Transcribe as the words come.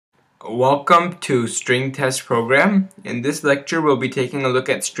Welcome to StringTest program. In this lecture we'll be taking a look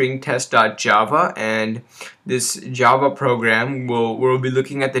at stringtest.java, and this Java program we'll be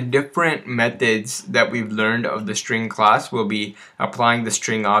looking at the different methods that we've learned of the string class. We'll be applying the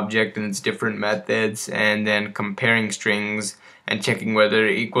string object and its different methods, and then comparing strings and checking whether they're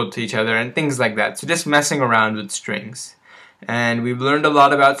equal to each other and things like that. So just messing around with strings. And we've learned a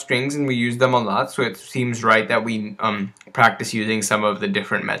lot about strings and we use them a lot, so it seems right that we practice using some of the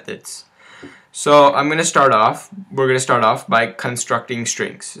different methods. So we're going to start off by constructing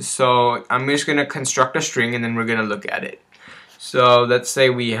strings. So I'm just going to construct a string and then we're going to look at it. So let's say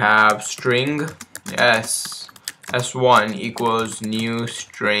we have string s1 equals new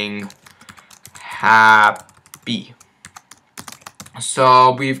string happy.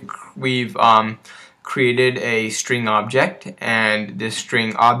 So we've created a string object, and this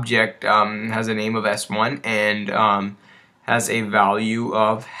string object has a name of s1 and has a value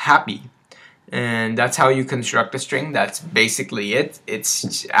of happy, and that's how you construct a string. That's basically it.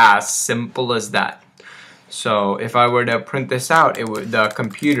 It's as simple as that. So if I were to print this out, the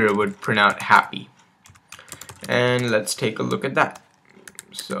computer would print out happy, and let's take a look at that.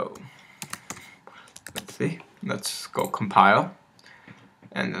 So let's go compile.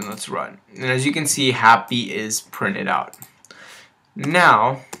 And then let's run. And as you can see, happy is printed out.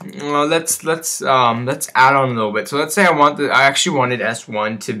 Now, let's add on a little bit. So let's say I actually wanted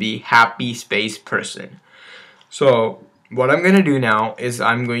S1 to be happy space person. So what I'm going to do now is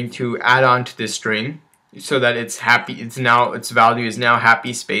I'm going to add on to this string so that it's happy. Its value is now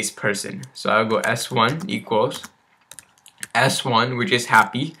happy space person. So I'll go S1 equals S1, which is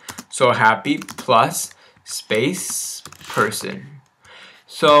happy. So happy plus space person.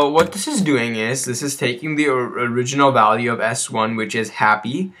 So what this is doing is, this is taking the original value of S1, which is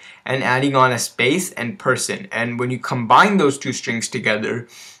happy, and adding on a space and person. And when you combine those two strings together,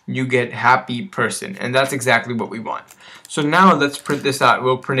 you get happy person. And that's exactly what we want. So now let's print this out.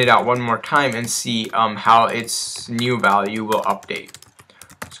 We'll print it out one more time and see how its new value will update.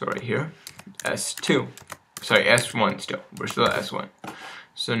 So right here, S1 still. We're still at S1.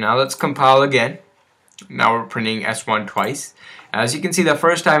 So now let's compile again. Now we're printing S1 twice. As you can see, the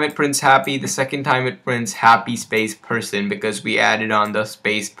first time it prints happy, the second time it prints happy space person, because we added on the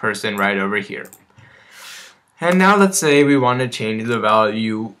space person right over here. And now let's say we want to change the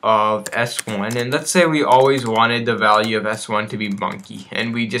value of S1, and let's say we always wanted the value of S1 to be monkey,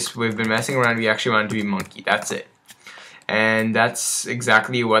 and we've been messing around, we actually want it to be monkey. That's it. And that's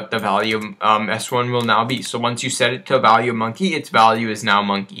exactly what the value of S1 will now be. So once you set it to a value of monkey, its value is now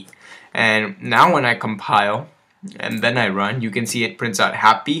monkey. And now when I compile and then I run, you can see it prints out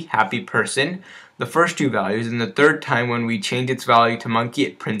happy person, the first two values, and the third time when we change its value to monkey,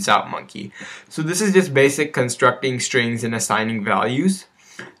 it prints out monkey. So this is just basic constructing strings and assigning values.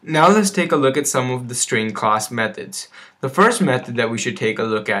 Now let's take a look at some of the string class methods. The first method that we should take a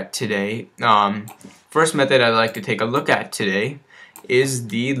look at today, first method I'd like to take a look at today is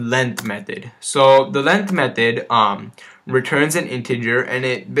the length method. So the length method returns an integer, and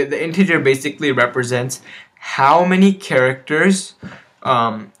the integer basically represents how many characters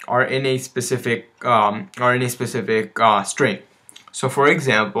are in a specific string. So for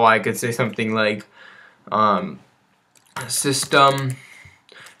example, I could say something like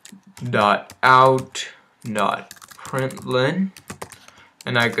system.out.println,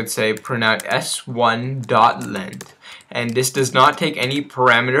 and I could say print out s1.length. And this does not take any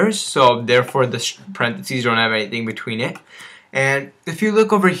parameters, so therefore the parentheses don't have anything between it. And if you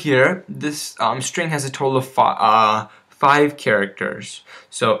look over here, this string has a total of 5 characters.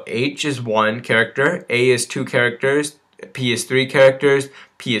 So H is 1 character, A is 2 characters, P is 3 characters,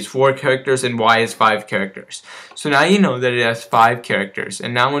 P is 4 characters, and Y is 5 characters. So now you know that it has 5 characters.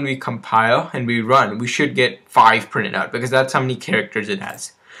 And now when we compile and we run, we should get 5 printed out, because that's how many characters it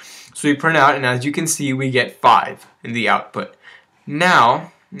has. So we print out, and as you can see, we get 5 in the output.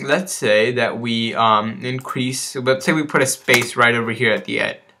 Now let's say that we let's say we put a space right over here at the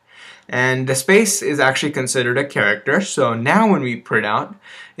end, and the space is actually considered a character. So now when we print out,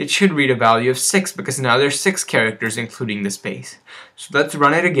 it should read a value of 6, because now there's 6 characters including the space. So let's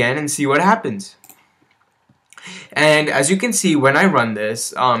run it again and see what happens. And as you can see, when I run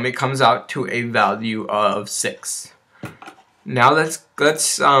this, it comes out to a value of 6. Now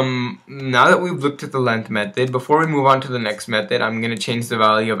now that we've looked at the length method, before we move on to the next method, I'm going to change the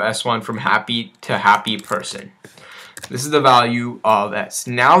value of S1 from happy to happy person. This is the value of S.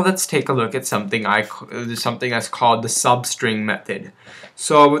 Now let's take a look at something that's called the substring method.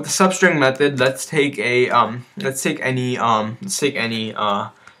 So with the substring method, let's take any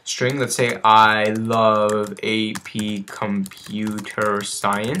string. Let's say I love AP computer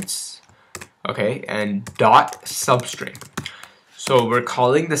science. okay, and dot substring. So we're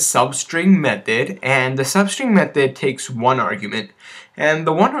calling the substring method, and the substring method takes one argument, and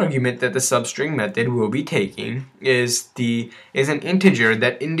the one argument that the substring method will be taking is an integer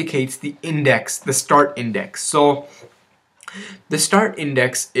that indicates the index, the start index. So the start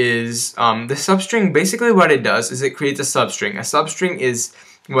index is the substring. Basically what it does is it creates a substring. A substring is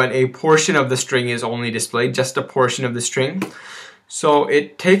when a portion of the string is only displayed, just a portion of the string. So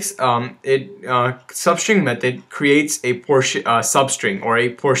it takes substring method creates a portion substring, or a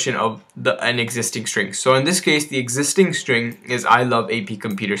portion of an existing string. So in this case, the existing string is I love AP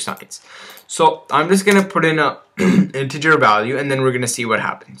Computer Science. So I'm just gonna put in a integer value, and then we're gonna see what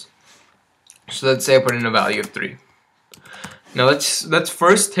happens. So let's say I put in a value of 3. Now let's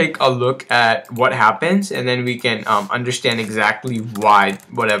first take a look at what happens, and then we can understand exactly why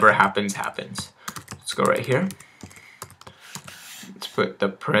whatever happens. Let's go right here. Let's put the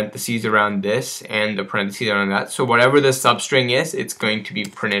parentheses around this and the parentheses around that. So whatever the substring is, it's going to be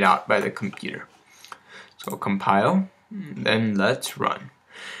printed out by the computer. So compile, then let's run.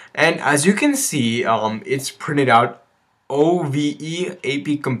 And as you can see, it's printed out OVE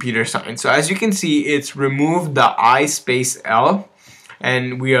AP Computer Science. So as you can see, it's removed the I space L,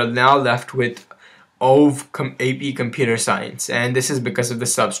 and we are now left with OV AP Computer Science, and this is because of the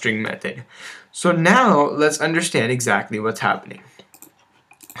substring method. So now let's understand exactly what's happening.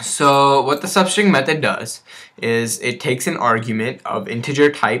 So what the substring method does is it takes an argument of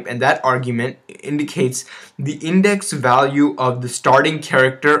integer type, and that argument indicates the index value of the starting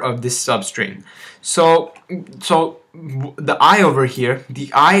character of this substring. So the I over here,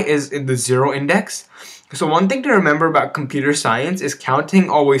 the I is in the 0 index. So one thing to remember about computer science is counting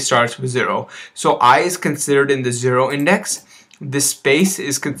always starts with 0. So I is considered in the 0 index, the space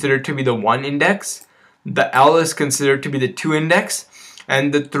is considered to be the 1 index, the L is considered to be the 2 index,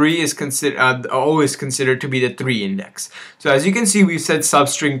 and the 3 is considered, O is considered to be the 3 index. So as you can see, we've said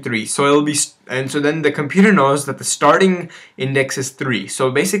substring 3. So it'll be, and so then the computer knows that the starting index is 3.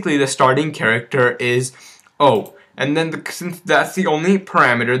 So basically the starting character is O. And then since that's the only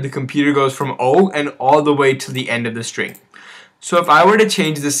parameter, the computer goes from O and all the way to the end of the string. So if I were to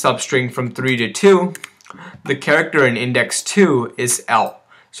change this substring from 3 to 2, the character in index 2 is L.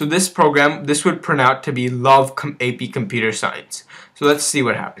 So this program, this would print out to be love AP Computer Science. So let's see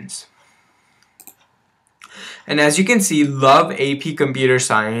what happens. And as you can see, love AP Computer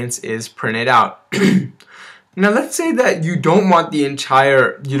Science is printed out. Now let's say that you don't want the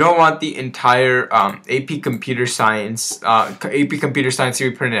entire AP Computer Science to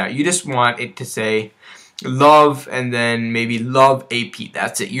be printed out. You just want it to say love and then maybe love AP.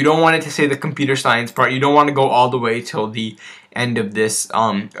 That's it. You don't want it to say the computer science part. You don't want to go all the way till the end of this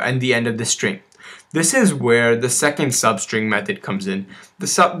and the end of the string. This is where the second substring method comes in. The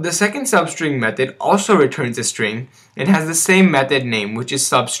second substring method also returns a string. It has the same method name, which is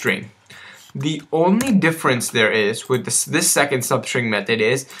substring. The only difference there is with this second substring method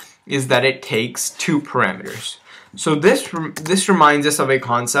is that it takes 2 parameters. So this reminds us of a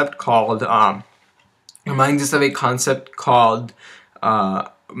concept called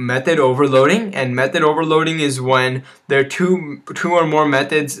method overloading. And method overloading is when there are two or more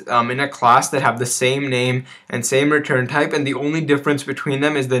methods in a class that have the same name and same return type, and the only difference between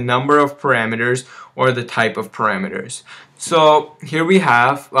them is the number of parameters or the type of parameters. So here we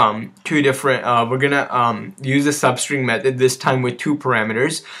have 2 different, we're gonna use the substring method, this time with 2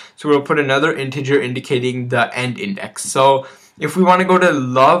 parameters. So we'll put another integer indicating the end index. So if we want to go to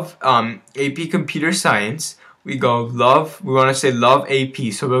love AP Computer Science, we go love, we want to say love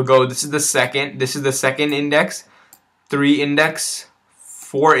AP. So we'll go, this is the second index, 3 index,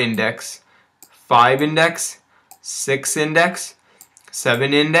 4 index, 5 index, 6 index,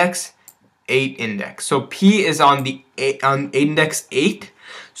 7 index, 8 index. So P is on index 8.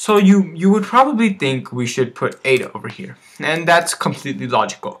 So you would probably think we should put 8 over here, and that's completely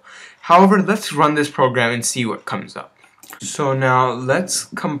logical. However, let's run this program and see what comes up. So now let's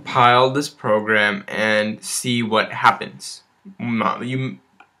compile this program and see what happens.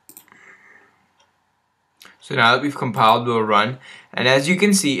 So now that we've compiled, we'll run, and as you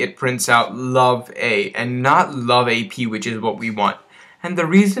can see, it prints out love A and not love AP, which is what we want. And the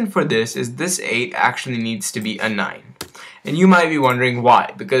reason for this is this 8 actually needs to be a 9. And you might be wondering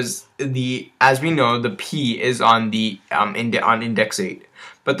why, because as we know, the P is on on index 8.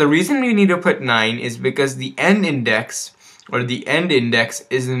 But the reason we need to put 9 is because the end index or the end index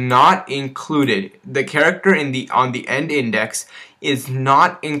is not included. The character on the end index is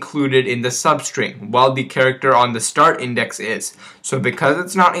not included in the substring, while the character on the start index is. So because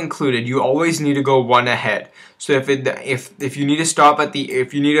it's not included, you always need to go one ahead. So if you need to stop at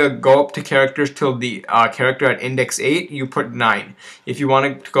if you need to go up to characters till the character at index 8, you put 9. If you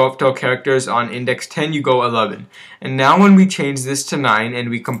want to go up to characters on index 10, you go 11. And now when we change this to 9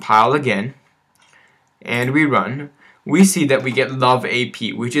 and we compile again and we run, we see that we get love AP,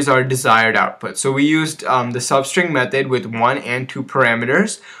 which is our desired output. So we used the substring method with 1 and 2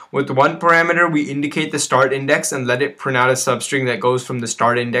 parameters. With one parameter, we indicate the start index and let it print out a substring that goes from the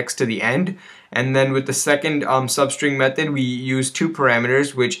start index to the end. And then with the second substring method, we use 2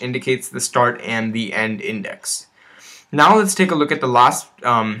 parameters, which indicates the start and the end index. Now let's take a look at the last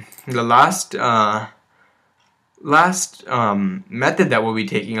method that we'll be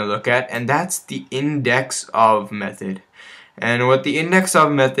taking a look at, and that's the index of method. And what the index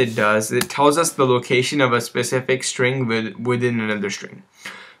of method does, it tells us the location of a specific string within another string.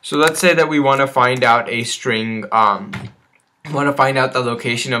 So let's say that we want to find out a string, want to find out the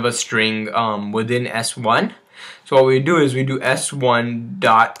location of a string within S1. So what we do is we do S1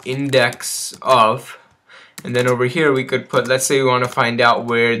 dot index of, and then over here we could put, let's say we want to find out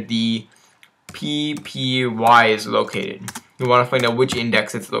where the PPY is located. We want to find out which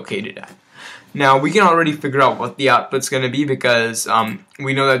index it's located at. Now we can already figure out what the output's going to be because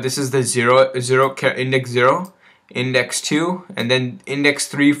we know that this is the index 0, index 2, and then index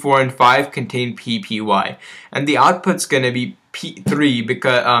 3, 4, and 5 contain PPY, and the output's going to be P3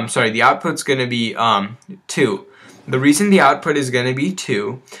 because the output's going to be 2. The reason the output is going to be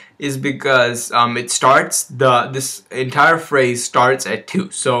 2 is because this entire phrase starts at 2.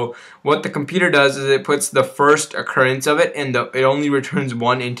 So what the computer does is it puts the first occurrence of it, and it only returns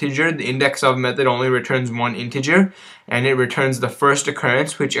one integer. The index of method only returns one integer, and it returns the first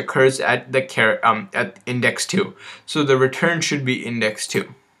occurrence, which occurs at at index 2. So the return should be index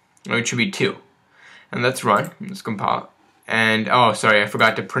 2, or it should be 2. And let's run. Let's compile. And oh, sorry, I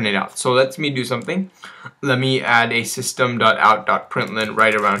forgot to print it out. So let me do something. Let me add a system.out.println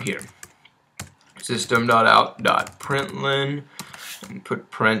right around here. System.out.println, and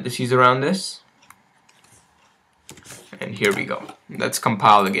put parentheses around this. And here we go. Let's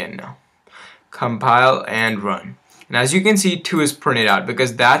compile again now. Compile and run. And as you can see, 2 is printed out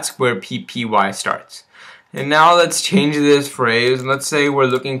because that's where PPY starts. And now let's change this phrase. Let's say we're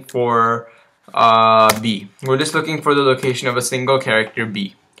looking for B. We're just looking for the location of a single character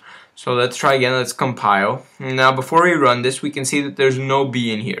B. So let's try again. Let's compile. Now before we run this, we can see that there's no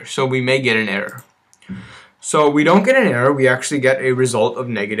B in here, so we may get an error. So we don't get an error, we actually get a result of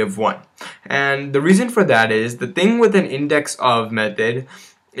 -1. And the reason for that is the thing with an index of method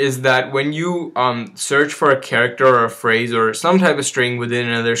is that when you search for a character or a phrase or some type of string within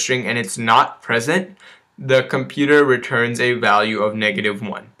another string and it's not present, the computer returns a value of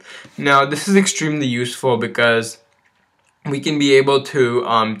 -1. Now this is extremely useful because we can be able to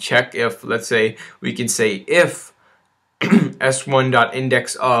check if, let's say, we can say if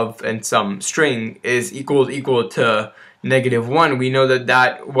s1.index of and some string is equal to -1, we know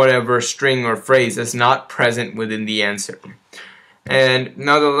that whatever string or phrase is not present within the answer. And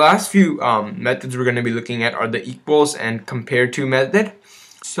now the last few methods we're going to be looking at are the equals and compare to method.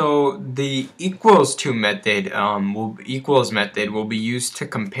 So the equals method will be used to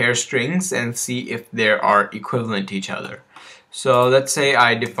compare strings and see if they are equivalent to each other. So let's say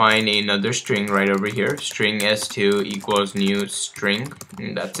I define another string right over here, string s2 equals new string,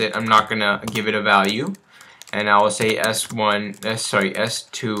 and that's it. I'm not gonna give it a value, and I will say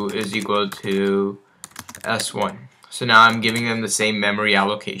s2 is equal to s1. So now I'm giving them the same memory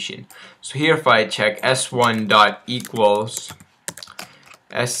allocation. So here if I check s1 dot equals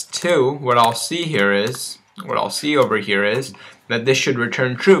s2, what I'll see over here is that this should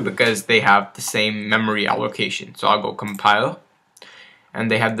return true because they have the same memory allocation. So I'll go compile, and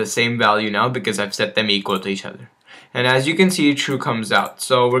they have the same value now because I've set them equal to each other. And as you can see, true comes out.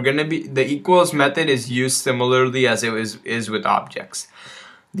 So the equals method is used similarly as it is with objects.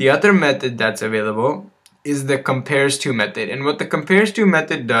 The other method that's available is the compares to method, and what the compares to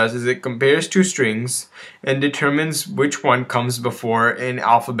method does is it compares two strings and determines which one comes before in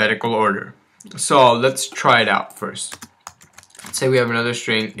alphabetical order. So let's try it out first. Let's say we have another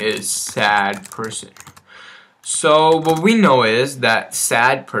string is sad person. So what we know is that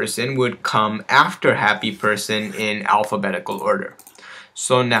sad person would come after happy person in alphabetical order.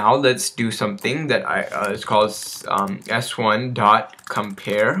 So now let's do something that it's called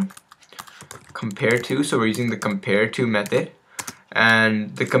s1.compare to. So we're using the compare to method,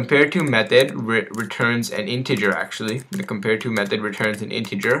 And the compare to method returns an integer. Actually, the compare to method returns an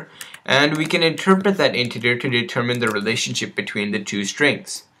integer, and we can interpret that integer to determine the relationship between the two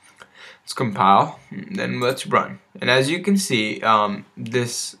strings. Let's compile, then let's run. And as you can see, so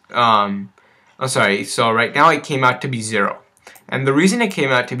right now it came out to be 0. And the reason it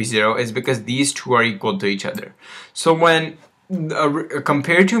came out to be 0 is because these two are equal to each other. So when a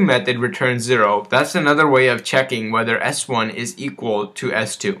compare to method returns 0, that's another way of checking whether S1 is equal to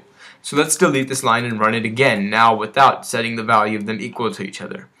S2. So let's delete this line and run it again, now without setting the value of them equal to each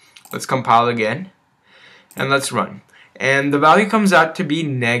other. Let's compile again, and let's run. And the value comes out to be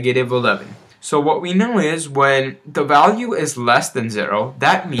 -11. So what we know is when the value is less than 0,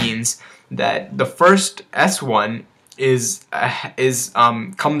 that means that the first S1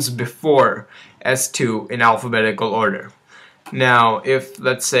 comes before S2 in alphabetical order. Now, if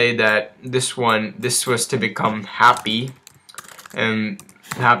let's say that this was to become happy and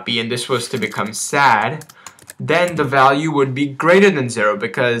this was to become sad, then the value would be greater than 0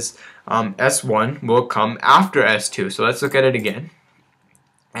 because S1 will come after S2. So let's look at it again,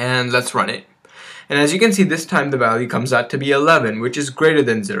 and let's run it. And as you can see, this time the value comes out to be 11, which is greater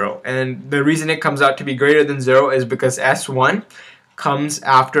than 0. And the reason it comes out to be greater than 0 is because S1 comes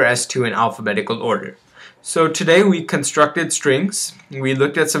after S2 in alphabetical order. So today we constructed strings. We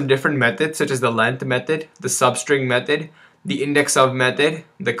looked at some different methods such as the length method, the substring method, the index of method,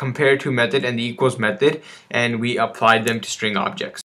 the compare to method, and the equals method, and we applied them to string objects.